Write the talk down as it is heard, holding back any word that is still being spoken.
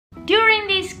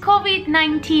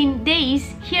COVID-19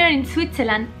 days here in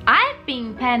Switzerland, I've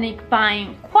been panic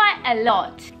buying quite a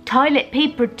lot. Toilet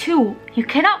paper too. You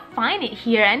cannot find it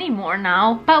here anymore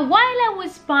now. But while I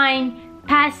was buying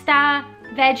pasta,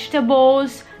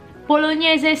 vegetables,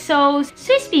 bolognese sauce,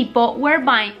 Swiss people were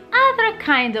buying other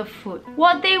kind of food.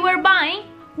 What they were buying?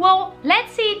 Well,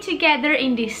 let's see it together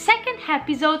in this second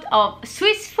episode of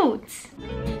Swiss Foods.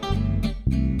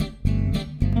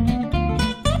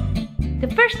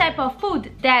 The first type of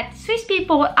food that Swiss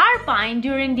people are buying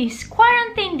during these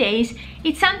quarantine days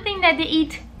is something that they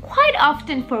eat quite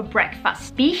often for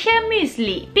breakfast. Bische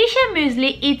muesli. Bische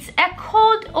muesli is a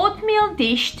cold oatmeal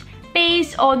dish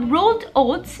based on rolled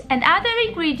oats and other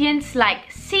ingredients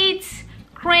like seeds,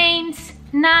 grains,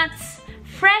 nuts,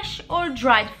 fresh or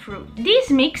dried fruit.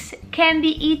 This mix can be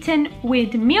eaten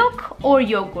with milk or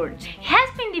yogurt. It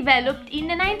has been developed in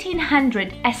the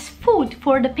 1900s as food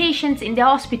for the patients in the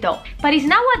hospital, but is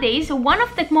nowadays one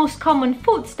of the most common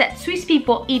foods that Swiss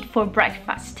people eat for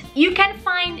breakfast. You can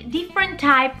find different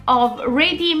types of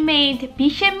ready-made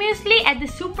Bische muesli at the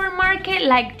supermarket,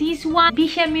 like this one,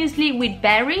 Bische muesli with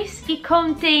berries. It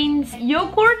contains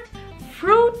yogurt,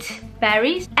 fruit,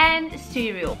 berries and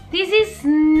cereal. This is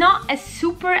not a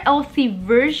super healthy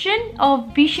version of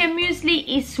Bische muesli.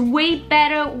 It's way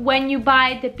better when you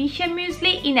buy the Bische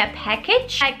muesli in a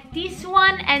package like this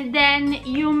one and then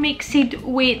you mix it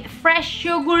with fresh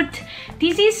yogurt.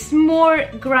 This is more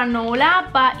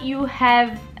granola, but you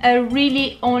have a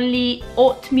really only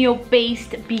oatmeal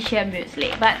based Bische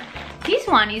muesli. But this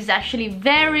one is actually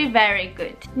very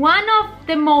good. One of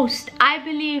the most, I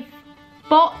believe,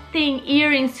 bought thing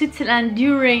here in Switzerland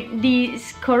during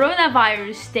these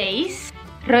coronavirus days,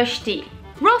 Rösti.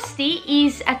 Rösti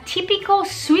is a typical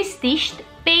Swiss dish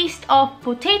based off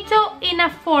potato in a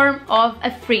form of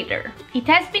a fritter. It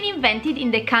has been invented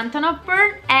in the canton of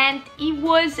Bern and it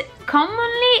was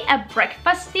commonly a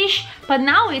breakfast dish, but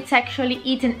now it's actually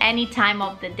eaten any time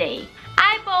of the day.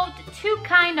 I bought two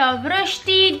kind of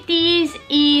rösti. This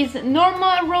is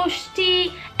normal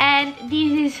rösti and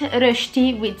this is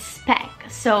rösti with speck.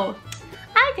 So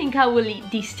I think I will eat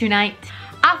this tonight.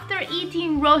 After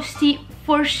eating rösti,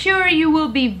 for sure you will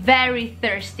be very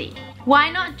thirsty.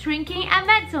 Why not drinking a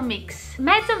mezzo mix?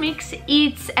 Mezzo mix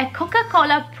is a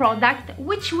Coca-Cola product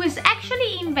which was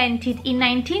actually invented in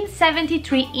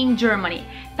 1973 in Germany,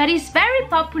 but is very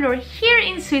popular here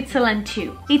in Switzerland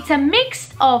too. It's a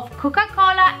mix of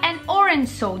Coca-Cola and orange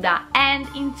soda, and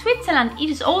in Switzerland it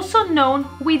is also known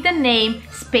with the name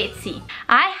Spezi.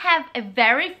 I have a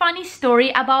very funny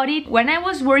story about it. When I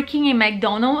was working in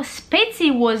McDonald's, Spezi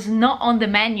was not on the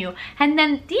menu, and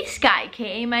then this guy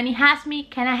came and he asked me,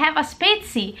 can I have a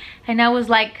Spezi? And I was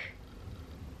like,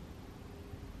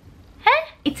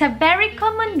 huh? It's a very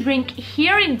common drink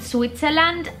here in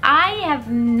Switzerland. I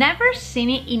have never seen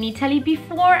it in Italy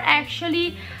before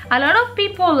actually. A lot of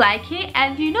people like it,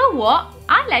 and you know what?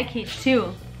 I like it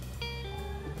too.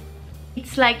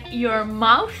 It's like your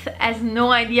mouth has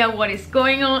no idea what is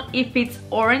going on, if it's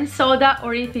orange soda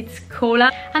or if it's cola.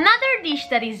 Another dish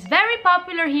that is very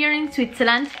popular here in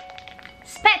Switzerland,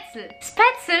 Spätzle.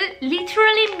 Spätzle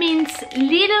literally means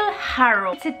little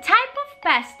harrow. It's a type of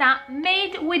pasta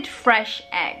made with fresh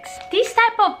eggs. This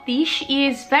type of dish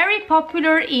is very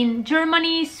popular in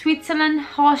Germany, Switzerland,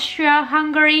 Austria,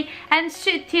 Hungary and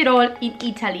Südtirol in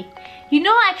Italy. You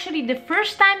know, actually the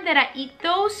first time that I eat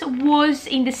those was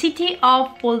in the city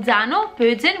of Bolzano,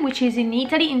 Bözen, which is in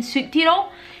Italy, in Südtirol,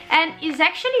 and is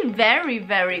actually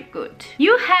very good.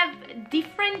 You have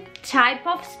different type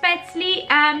of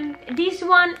spätzle. These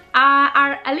one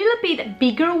are a little bit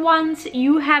bigger ones.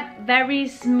 You have very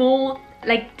small,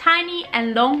 like tiny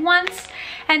and long ones,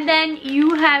 and then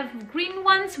you have green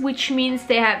ones, which means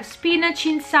they have spinach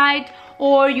inside,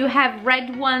 or you have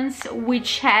red ones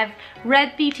which have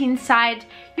red beet inside.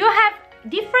 You have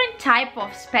different type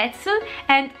of spätzle,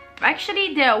 and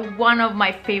actually they are one of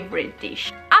my favorite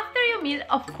dish. After your meal,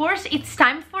 of course, it's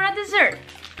time for a dessert.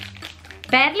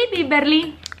 Berli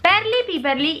Biberli. Berli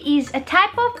Biberli is a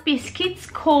type of biscuits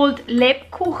called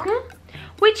Lebkuchen,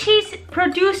 which is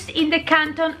produced in the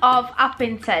canton of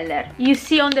Appenzeller. You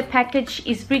see on the package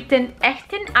is written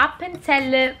Echten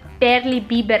Appenzeller Berli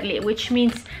Biberli, which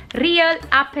means real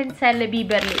Appenzeller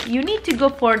Biberli. You need to go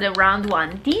for the round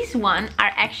one. These one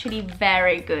are actually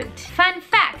very good. Fun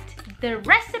fact, the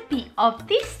recipe of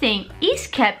this thing is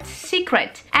kept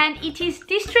secret and it is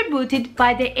distributed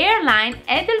by the airline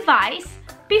Edelweiss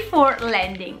before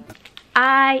landing.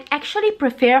 I actually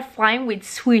prefer flying with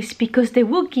Swiss because they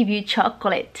will give you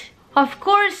chocolate. Of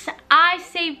course, I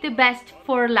saved the best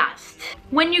for last.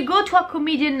 When you go to a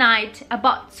comedian night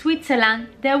about Switzerland,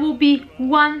 there will be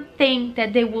one thing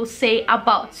that they will say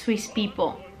about Swiss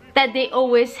people, that they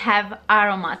always have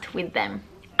aromat with them.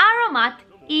 Aromat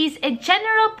is a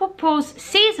general purpose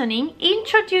seasoning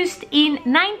introduced in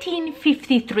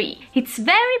 1953. It's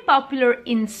very popular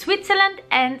in Switzerland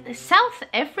and South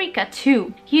Africa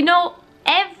too. You know,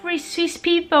 every Swiss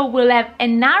people will have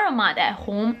an aromat at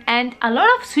home, and a lot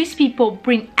of Swiss people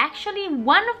bring actually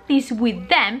one of these with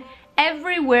them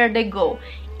everywhere they go,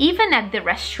 even at the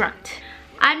restaurant.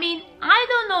 I mean, I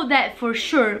don't know that for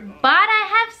sure, but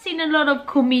I have seen a lot of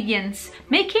comedians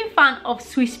making fun of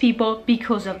Swiss people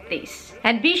because of this.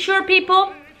 And be sure,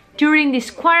 people, during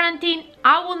this quarantine,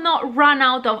 I will not run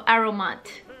out of aromat,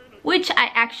 which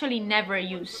I actually never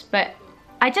use, but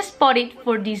I just bought it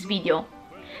for this video.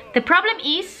 The problem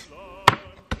is,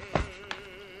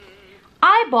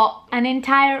 I bought an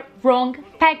entire wrong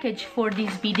package for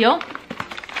this video.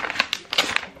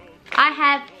 I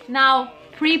have now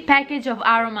 3 packages of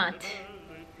aromat.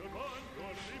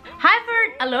 I've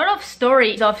heard a lot of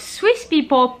stories of Swiss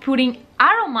people putting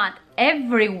aromat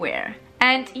everywhere.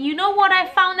 And you know what I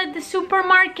found at the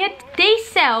supermarket? They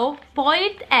sell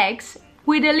boiled eggs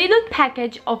with a little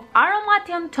package of aromat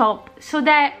on top, so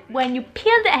that when you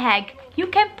peel the egg, you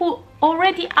can put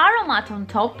already aromat on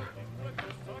top.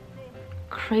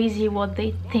 Crazy what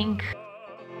they think.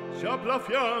 Sciabla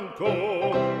fianco,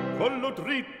 collo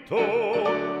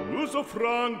dritto, uso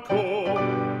franco,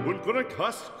 un gran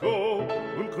casco,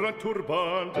 un gran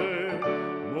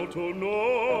turbante, molto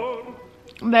onor.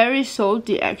 Very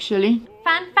salty actually.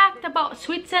 Fun fact about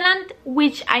Switzerland,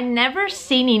 which I never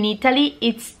seen in Italy,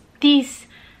 it's these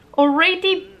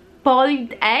already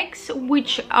boiled eggs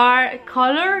which are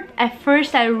colored. At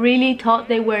first I really thought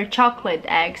they were chocolate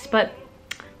eggs, but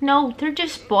no, they're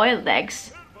just boiled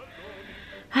eggs.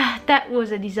 That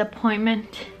was a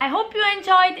disappointment. I hope you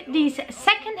enjoyed this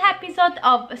second episode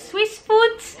of Swiss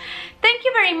Foods. Thank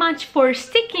you very much for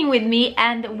sticking with me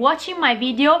and watching my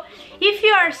video. If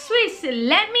you are Swiss,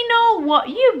 let me know what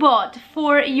you bought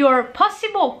for your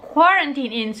possible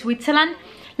quarantine in Switzerland.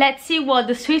 Let's see what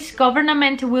the Swiss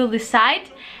government will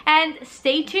decide, and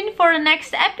stay tuned for the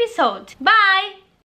next episode. Bye!